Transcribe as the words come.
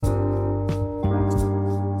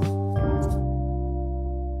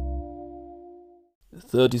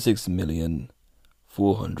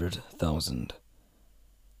36,400,000.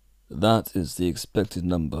 That is the expected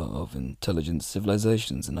number of intelligent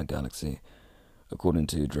civilizations in our galaxy, according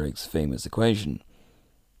to Drake's famous equation.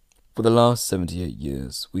 For the last 78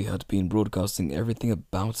 years, we had been broadcasting everything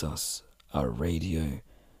about us, our radio,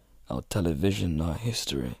 our television, our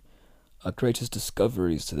history, our greatest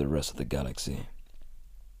discoveries to the rest of the galaxy.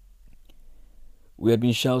 We had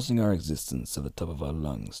been shouting our existence at the top of our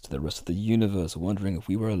lungs to the rest of the universe, wondering if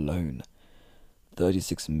we were alone.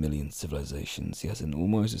 36 million civilizations, yet in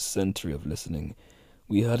almost a century of listening,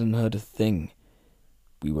 we hadn't heard a thing.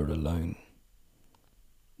 We were alone.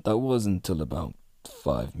 That was until about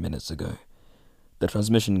 5 minutes ago. The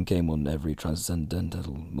transmission came on every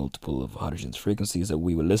transcendental multiple of hydrogen's frequencies that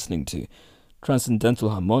we were listening to.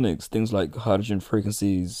 Transcendental harmonics, things like hydrogen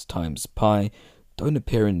frequencies times pi, don't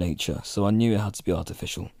appear in nature, so I knew it had to be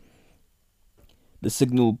artificial. The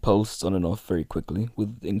signal pulsed on and off very quickly,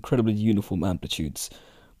 with incredibly uniform amplitudes.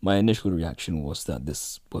 My initial reaction was that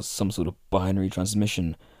this was some sort of binary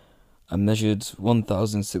transmission. I measured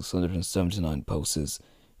 1,679 pulses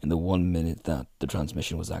in the 1 minute that the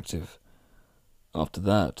transmission was active. After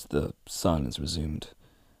that, the silence resumed.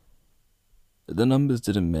 The numbers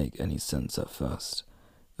didn't make any sense at first.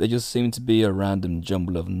 They just seemed to be a random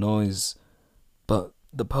jumble of noise, but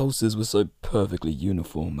the pulses were so perfectly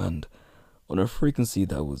uniform and on a frequency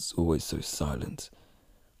that was always so silent.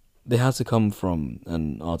 They had to come from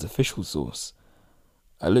an artificial source.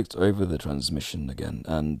 I looked over the transmission again,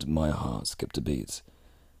 and my heart skipped a beat.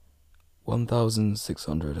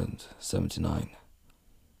 1,679.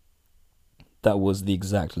 That was the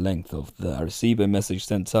exact length of the Arecibo message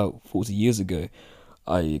sent out 40 years ago.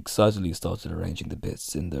 I excitedly started arranging the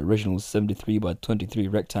bits in the original 73 by 23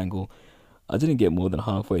 rectangle. I didn't get more than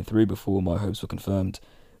halfway through before my hopes were confirmed.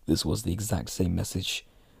 This was the exact same message.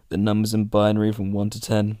 The numbers in binary from 1 to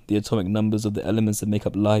 10, the atomic numbers of the elements that make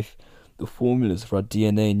up life, the formulas for our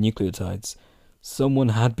DNA and nucleotides. Someone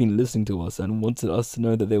had been listening to us and wanted us to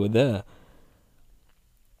know that they were there.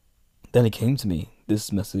 Then it came to me.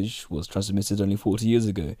 This message was transmitted only 40 years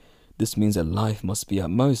ago. This means that life must be at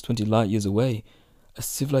most 20 light years away. A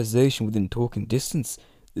civilization within talking distance.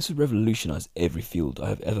 This would revolutionize every field I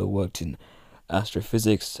have ever worked in.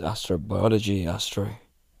 Astrophysics, astrobiology,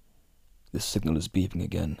 The signal is beeping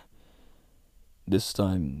again. This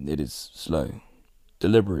time it is slow,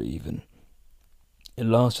 deliberate even. It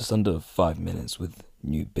lasts just under 5 minutes, with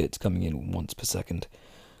new bits coming in once per second,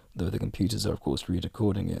 though the computers are of course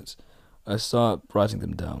re-recording it. I start writing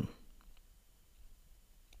them down.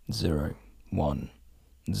 0, 1,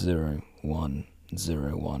 0, 1,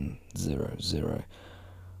 0, 1, 0, 0.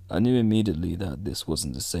 I knew immediately that this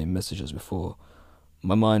wasn't the same message as before.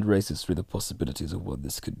 My mind races through the possibilities of what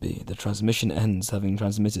this could be. The transmission ends having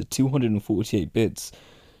transmitted 248 bits.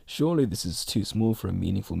 Surely this is too small for a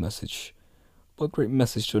meaningful message. What great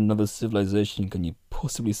message to another civilization can you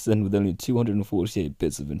possibly send with only 248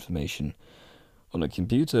 bits of information? On a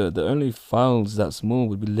computer, the only files that small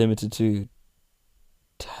would be limited to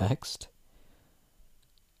text?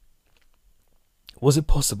 Was it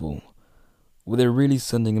possible? Were they really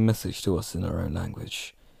sending a message to us in our own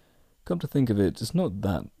language? Come to think of it, it's not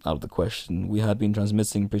that out of the question. We had been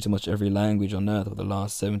transmitting pretty much every language on Earth for the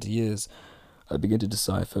last 70 years. I began to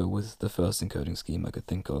decipher with the first encoding scheme I could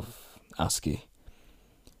think of, ASCII.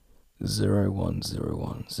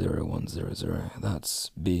 01010100. That's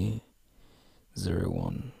B.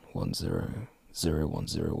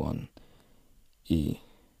 01100101 E.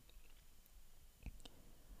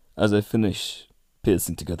 As I finish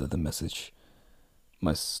piecing together the message,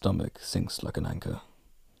 my stomach sinks like an anchor.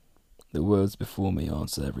 The words before me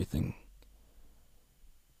answer everything.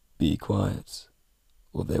 Be quiet,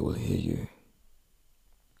 or they will hear you.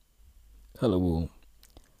 Hello all.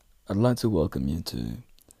 I'd like to welcome you to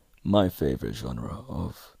my favorite genre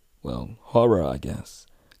of, well, horror I guess.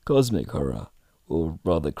 Cosmic horror, or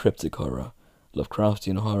rather cryptic horror,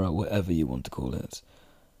 Lovecraftian horror, whatever you want to call it.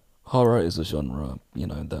 Horror is a genre,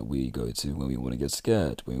 that we go to when we want to get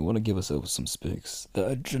scared, when we want to give ourselves some spooks,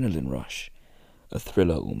 the adrenaline rush, a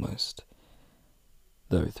thriller almost.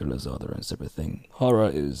 Though thrillers are their own separate thing.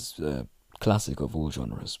 Horror is a classic of all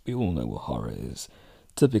genres. We all know what horror is.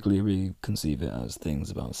 Typically we conceive it as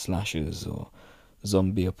things about slashers or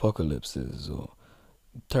zombie apocalypses or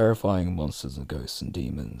terrifying monsters and ghosts and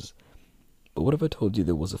demons. But what if I told you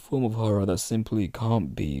there was a form of horror that simply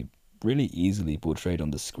can't be really easily portrayed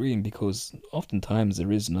on the screen because oftentimes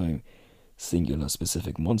there is no singular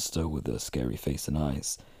specific monster with a scary face and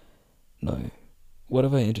eyes? No. What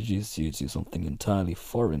if I introduced you to something entirely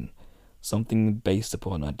foreign, something based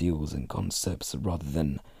upon ideals and concepts rather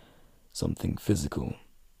than something physical.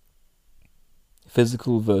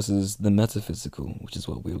 Physical versus the metaphysical, which is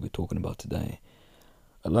what we'll be talking about today.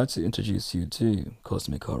 I'd like to introduce you to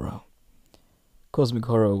cosmic horror. Cosmic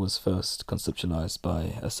horror was first conceptualized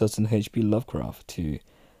by a certain H.P. Lovecraft, who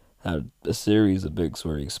had a series of books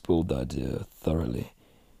where he explored the idea thoroughly.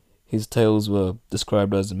 His tales were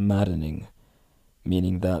described as maddening,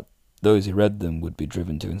 meaning that those who read them would be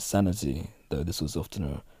driven to insanity, though this was often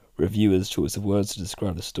a reviewer's choice of words to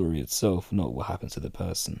describe the story itself, not what happens to the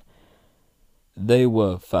person. They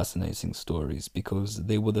were fascinating stories because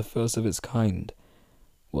they were the first of its kind.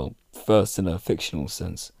 Well, first in a fictional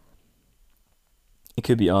sense. It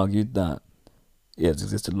could be argued that it has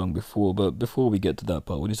existed long before, but before we get to that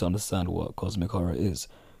part, we need to understand what cosmic horror is.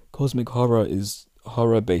 Cosmic horror is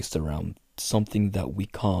horror based around something that we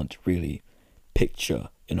can't really picture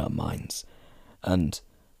in our minds. And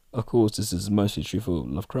of course, this is mostly true for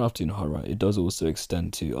Lovecraftian horror. It does also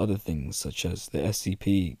extend to other things, such as the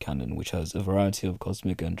SCP canon, which has a variety of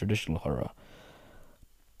cosmic and traditional horror.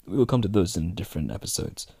 We will come to those in different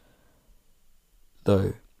episodes.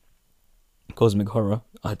 Though, cosmic horror,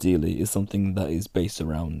 ideally, is something that is based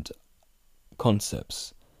around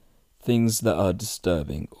concepts, things that are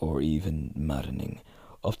disturbing or even maddening.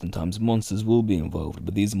 Oftentimes monsters will be involved,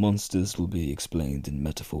 but these monsters will be explained in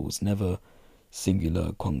metaphors, never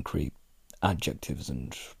singular, concrete adjectives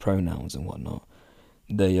and pronouns and whatnot.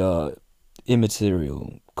 They are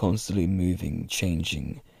immaterial, constantly moving,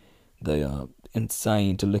 changing. They are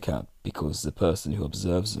insane to look at because the person who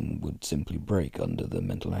observes them would simply break under the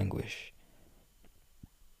mental anguish.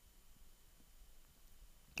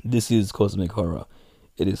 This is cosmic horror.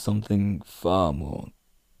 It is something far more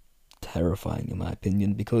terrifying, in my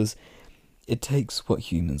opinion, because it takes what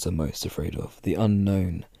humans are most afraid of, the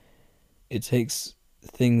unknown. It takes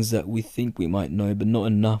things that we think we might know, but not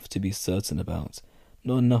enough to be certain about,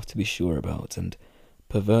 not enough to be sure about, and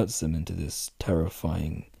perverts them into this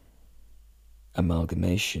terrifying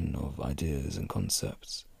amalgamation of ideas and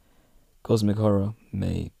concepts. Cosmic horror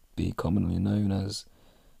may be commonly known as,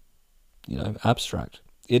 abstract.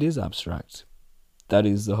 It is abstract. That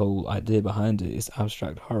is the whole idea behind it, is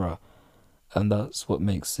abstract horror. And that's what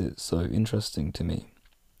makes it so interesting to me.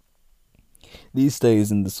 These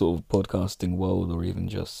days in the sort of podcasting world, or even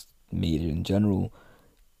just media in general,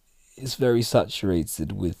 it's very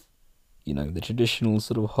saturated with, the traditional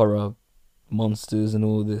sort of horror monsters and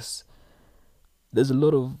all this. There's a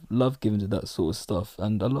lot of love given to that sort of stuff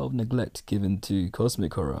and a lot of neglect given to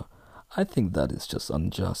cosmic horror. I think that is just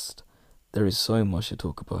unjust. There is so much to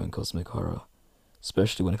talk about in cosmic horror,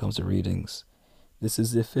 especially when it comes to readings. This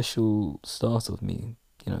is the official start of me,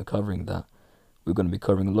 covering that. We're going to be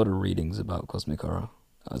covering a lot of readings about cosmic horror,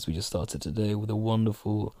 as we just started today with a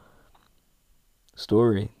wonderful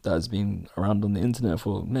story that has been around on the internet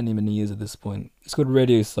for many, many years at this point. It's called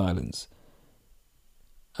Radio Silence.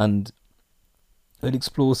 And it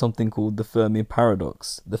explores something called the Fermi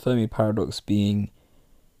Paradox. The Fermi Paradox being,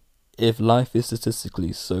 if life is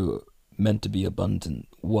statistically so meant to be abundant,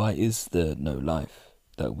 why is there no life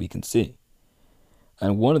that we can see?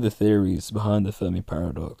 And one of the theories behind the Fermi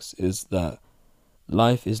Paradox is that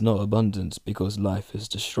life is not abundant because life is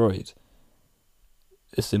destroyed.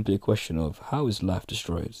 It's simply a question of, how is life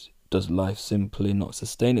destroyed? Does life simply not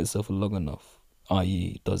sustain itself long enough?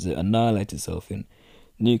 I.e., does it annihilate itself in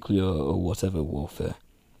nuclear or whatever warfare?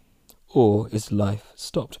 Or is life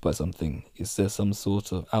stopped by something? Is there some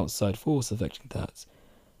sort of outside force affecting that?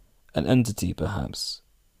 An entity, perhaps?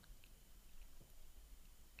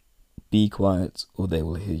 Be quiet or they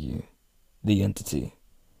will hear you. The entity.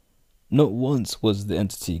 Not once was the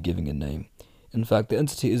entity giving a name. In fact, the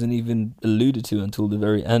entity isn't even alluded to until the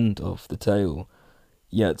very end of the tale.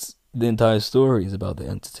 Yet, the entire story is about the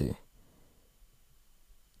entity.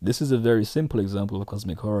 This is a very simple example of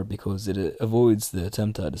cosmic horror because it avoids the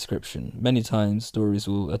attempt at description. Many times, stories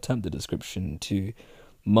will attempt the description to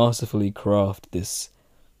masterfully craft this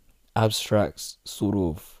abstract sort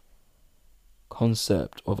of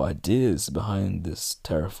concept of ideas behind this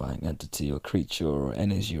terrifying entity or creature or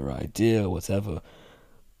energy or idea or whatever,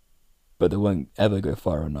 but they won't ever go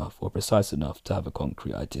far enough or precise enough to have a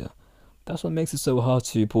concrete idea. That's what makes it so hard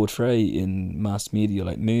to portray in mass media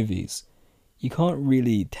like movies. You can't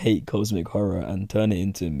really take cosmic horror and turn it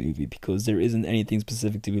into a movie because there isn't anything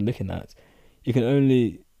specific to be looking at. You can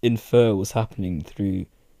only infer what's happening through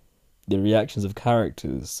the reactions of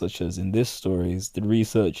characters, such as in this story, the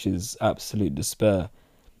researcher's absolute despair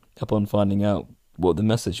upon finding out what the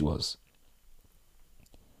message was.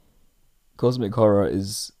 Cosmic horror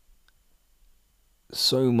is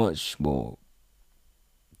so much more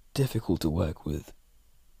difficult to work with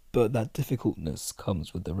but that difficultness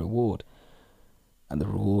comes with the reward, and the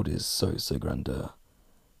reward is so grandeur.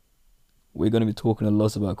 We're going to be talking a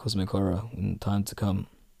lot about cosmic horror in time to come.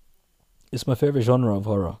 It's my favourite genre of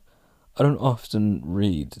horror. I don't often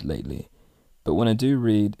read lately, but when I do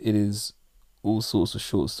read, it is all sorts of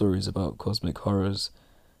short stories about cosmic horrors,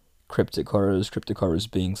 cryptic horrors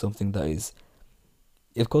being something that is...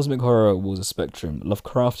 If cosmic horror was a spectrum,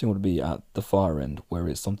 Lovecraftian would be at the far end, where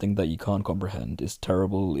it's something that you can't comprehend. It's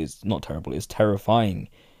terrible, it's not terrible, it's terrifying.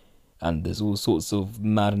 And there's all sorts of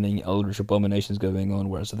maddening eldritch abominations going on,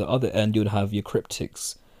 whereas at the other end you would have your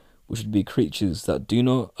cryptics, which would be creatures that do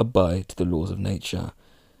not abide to the laws of nature.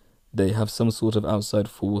 They have some sort of outside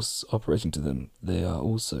force operating to them. They are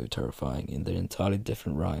also terrifying in their entirely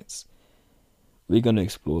different rights. We're going to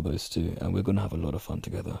explore those too, and we're going to have a lot of fun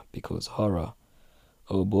together, because horror,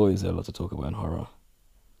 oh boy, is there a lot to talk about in horror.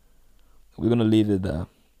 We're going to leave it there.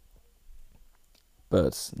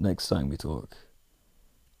 But next time we talk,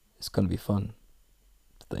 it's going to be fun.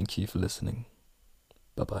 Thank you for listening.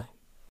 Bye-bye.